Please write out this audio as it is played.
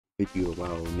video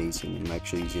while amazing. I'm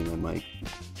actually using my mic.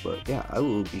 But yeah, I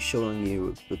will be showing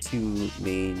you the two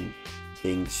main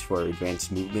things for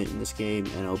advanced movement in this game,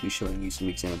 and I'll be showing you some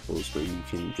examples where you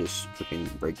can just freaking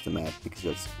break the map because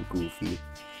that's goofy.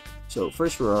 So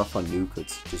first we're off on nuke.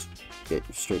 Let's just get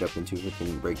straight up into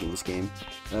freaking breaking this game.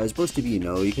 It's supposed to be,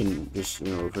 you can just,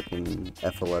 freaking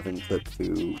F11 clip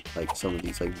through like some of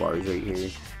these like bars right here.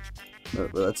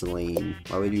 But that's lame.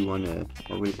 Why would you wanna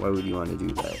do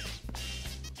that?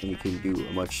 And you can do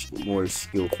a much more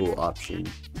skillful option.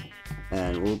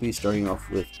 And we'll be starting off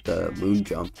with the moon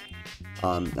jump.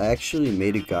 I actually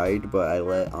made a guide, but I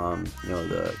let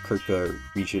the Kirka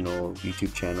regional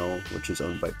YouTube channel, which is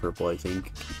owned by Purple, I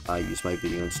think, use my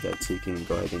video instead. So you can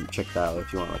go ahead and check that out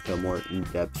if you want like a more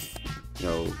in-depth,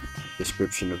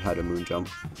 description of how to moon jump.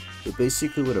 But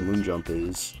basically, what a moon jump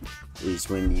is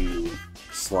when you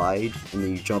slide and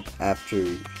then you jump after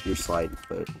your slide.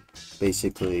 But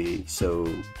basically, so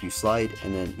you slide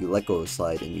and then you let go of the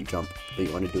slide and you jump, but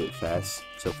you want to do it fast.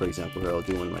 So for example, here I'll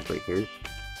do one like right here.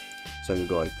 So I can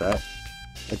go like that.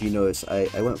 If you notice,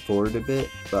 I went forward a bit,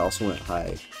 but I also went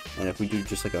high. And if we do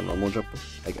just like a normal jump,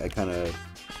 I kind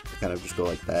of just go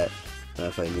like that. And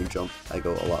if I moon jump, I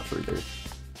go a lot further.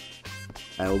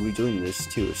 And we'll be doing this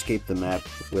to escape the map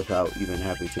without even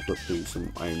having to flip through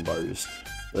some iron bars.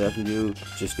 What you have to do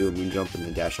is just do a moon jump and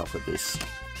then dash off of this.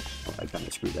 Well, I kind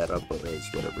of screwed that up, but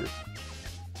it's whatever.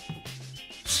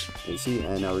 You see,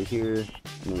 and now we're here, and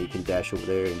then you can dash over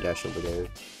there and dash over there.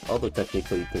 Although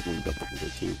technically you could moon jump over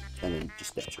here too, and then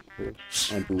just dash over here.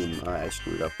 And boom, I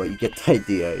screwed up, but you get the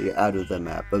idea. You're out of the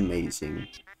map. Amazing.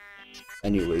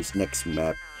 Anyways, next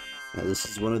map. This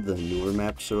is one of the newer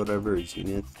maps or whatever,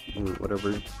 Zenith or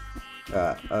whatever.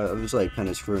 I was like kind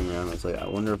of screwing around. I was like, I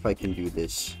wonder if I can do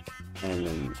this. And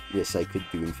then, yes, I could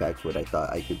do in fact what I thought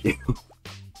I could do.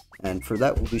 And for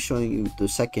that, we'll be showing you the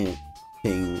second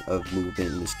thing of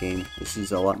movement in this game. This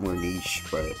is a lot more niche,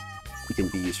 but it can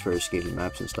be used for escaping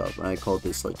maps and stuff. And I call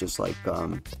this like just like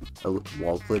a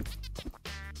wall clip.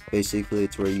 Basically,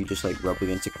 it's where you just like rub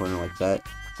against a corner like that,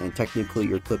 and technically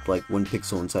you're clipped like 1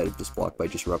 pixel inside of this block by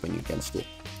just rubbing against it.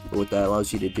 But what that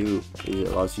allows you to do is it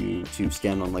allows you to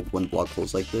stand on like 1 block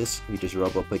holes like this. You just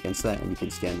rub up against that and you can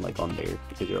stand like on there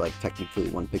because you're like technically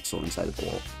 1 pixel inside of the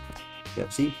wall. Yeah,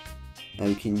 see? And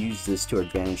we can use this to our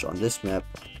advantage on this map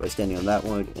by standing on that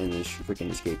one and just freaking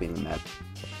escaping the map.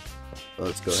 So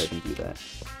let's go ahead and do that.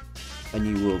 And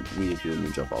you will need to do a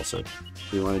moon jump also.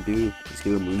 What you want to do is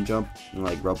do a moon jump and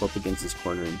like rub up against this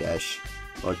corner and dash.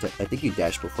 Well, I think you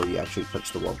dash before you actually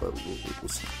touch the wall, but we'll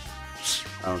see.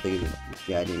 I don't think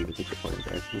yeah, I didn't even take the corner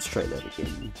there. Let's try that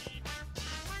again.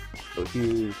 Go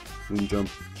here, moon jump,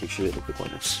 make sure you hit the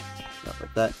corner. Not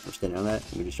like that. We're standing on that.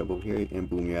 You just jump over here, and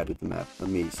boom, you're out of the map.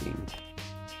 Amazing.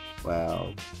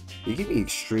 Wow. You can be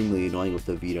extremely annoying with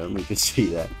the Vita. Let me just see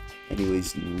that.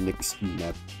 Anyways, next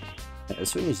map.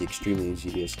 This one is extremely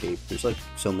easy to escape. There's like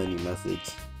so many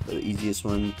methods. The easiest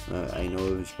one, I know,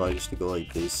 is probably just to go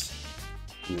like this,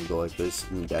 and then go like this,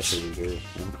 and then dash over here,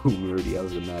 and boom, we're already out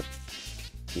of the map.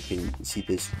 You can see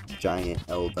this giant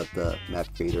L that the map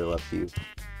creator left you.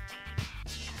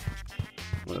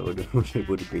 What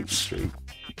a great Easter egg.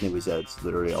 Anyways, that's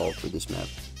literally all for this map.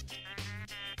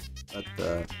 At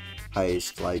the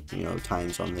highest,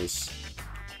 times on this,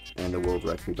 and the world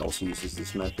record also uses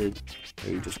this method,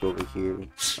 where you just go over here.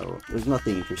 Oh, there's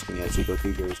nothing interesting as you go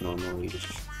through here as normal. You just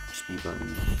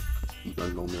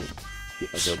speedrun moment. Yeah,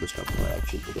 I failed this jump. I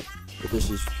actually did it. But this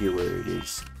is here where it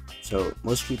is. So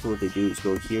most people, what they do is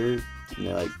go here, and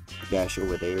they like dash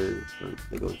over there, or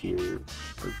they go here,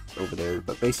 or over there.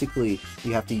 But basically,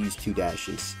 you have to use 2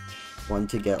 dashes. One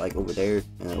to get like over there,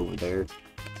 and over there.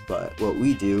 But what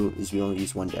we do is we only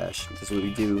use 1 dash, because what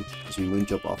we do is we moon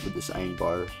jump off of this iron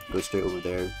bar, go straight over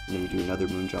there, and then we do another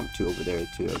moon jump to over there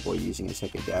to avoid using a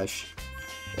second dash.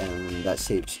 And that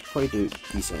saves quite a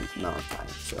decent amount of time,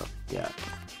 so yeah.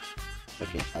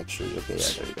 Okay, actually, okay, yeah,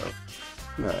 there we go.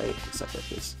 Alright, it's not like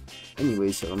this.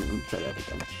 Anyway, so let me try that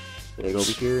again. So I go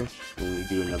over here, and we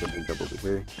do another moon jump over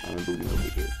here, and boom over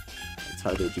here. That's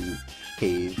how they do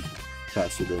cave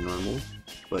faster than normal.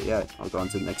 But yeah, I'll go on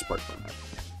to the next part of the map.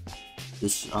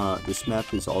 This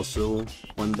map is also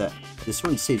one that, this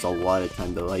one saves a lot of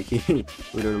time though, like it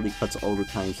literally cuts all the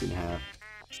times in half.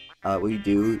 What you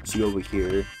do is you go over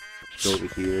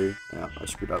here, yeah, I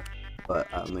screwed up, but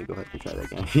let me go ahead and try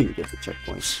that again. You get the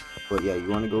checkpoint. But yeah, you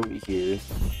want to go over here,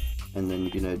 and then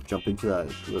you're gonna jump into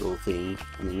that little thing,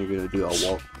 and then you're gonna do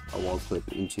a wall clip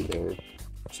into there.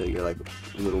 So you're like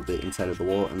a little bit inside of the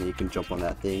wall, and then you can jump on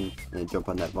that thing, and then jump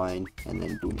on that vine, and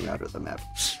then boom, you're out of the map.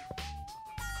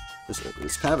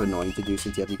 It's kind of annoying to do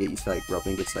since you have to get used to like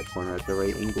rubbing against that corner at the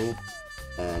right angle.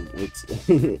 and it's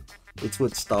it's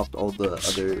what stopped all the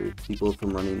other people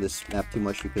from running this map too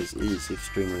much, because it is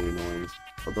extremely annoying.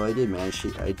 Although I did manage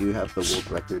to, I do have the world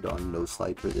record on no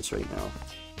slide for this right now.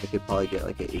 I could probably get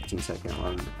like an 18-second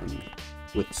run and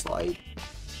with slide.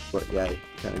 But yeah,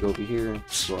 kind of go over here,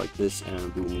 go like this,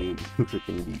 and boom, you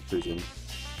freaking beat prison.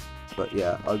 But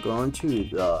yeah, I'll go on to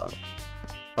the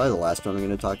probably the last one I'm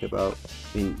going to talk about.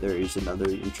 I mean, there is another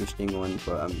interesting one,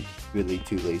 but I'm really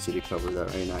too lazy to cover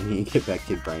that right now. I need to get back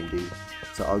to grinding.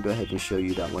 So I'll go ahead and show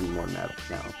you that one more map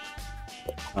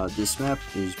now. This map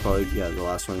is probably, yeah, the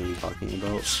last one we're talking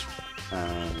about.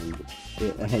 And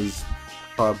it has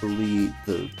probably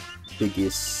the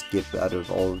biggest skip out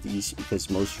of all of these, because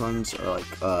most runs are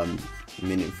like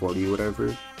minute 40 or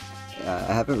whatever.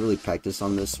 I haven't really practiced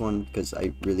on this one because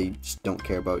I really just don't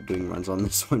care about doing runs on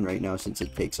this one right now, since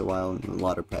it takes a while and a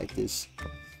lot of practice.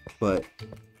 But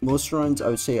most runs, I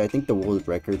would say, I think the world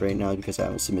record right now, because I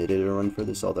haven't submitted a run for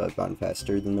this, although I've gone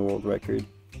faster than the world record,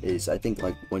 is I think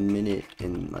like 1 minute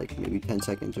and like maybe 10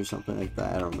 seconds or something like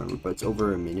that. I don't remember, but it's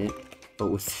over a minute.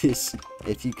 But with this,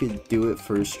 if you could do it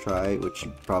first try, which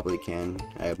you probably can,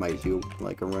 I might do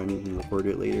like a run and record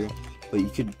it later, but you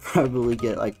could probably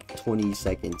get like 20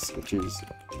 seconds, which is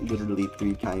literally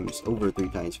over three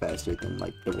times faster than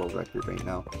like the world record right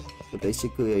now. But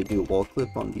basically, I do a wall clip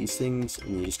on these things,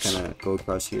 and you just kind of go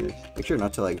across here. Make sure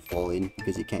not to like fall in,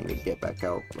 because you can't get back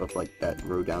out of like that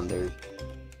row down there.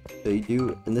 So you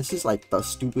do, and this is like the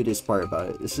stupidest part about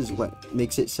it. This is what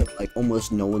makes it so like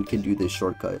almost no one can do this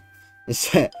shortcut.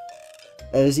 Is that,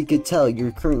 as you can tell,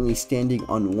 you're currently standing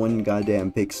on one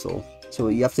goddamn pixel. So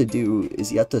what you have to do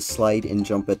is you have to slide and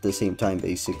jump at the same time,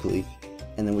 basically.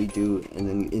 And then and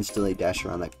then instantly dash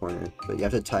around that corner. But you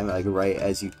have to time it like right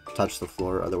as you touch the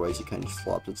floor, otherwise you kind of just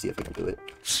flop. Let's see if I can do it.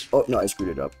 Oh no, I screwed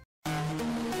it up.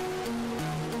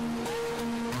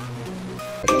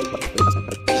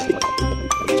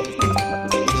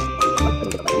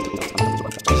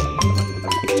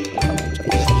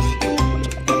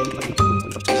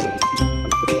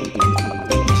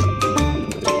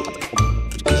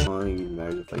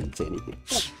 If I can say anything.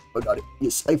 I got it.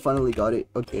 Yes, I finally got it.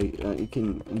 Okay, you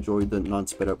can enjoy the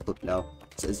non-sped up clip now.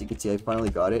 So as you can see, I finally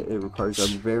got it. It requires a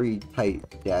very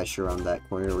tight dash around that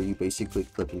corner, where you basically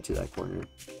clip into that corner.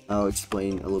 I'll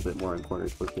explain a little bit more on corner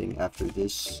clipping after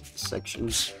this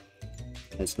section.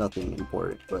 It's nothing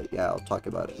important, but yeah, I'll talk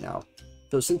about it now.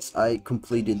 So since I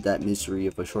completed that misery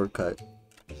of a shortcut,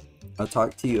 I'll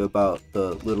talk to you about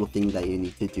the little thing that you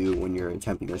need to do when you're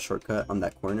attempting a shortcut on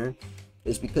that corner.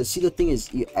 Is because, see, the thing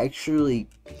is, you actually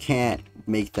can't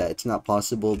make that. It's not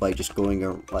possible by just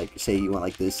going, like, say you went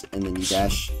like this and then you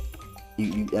dash.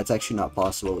 That's actually not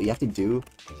possible. What you have to do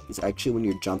is actually, when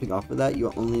you're jumping off of that,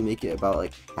 you only make it about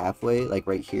like halfway, like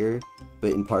right here.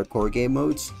 But in parkour game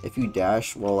modes, if you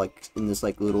dash while like in this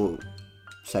like little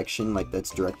section like that's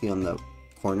directly on the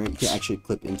corner, you can actually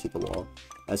clip into the wall.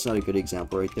 That's not a good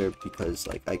example right there, because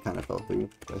like I kind of fell through.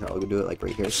 But I'll do it like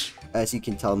right here. As you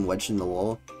can tell, I'm wedged in the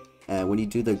wall. And when you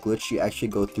do the glitch, you actually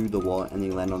go through the wall and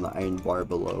you land on the iron bar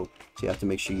below. So you have to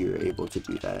make sure you're able to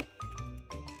do that.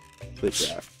 But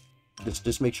yeah,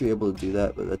 just make sure you're able to do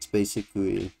that. But that's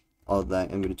basically all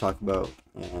that I'm going to talk about.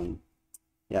 And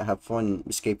yeah, have fun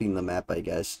escaping the map, I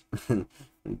guess.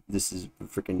 This is a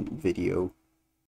freaking video.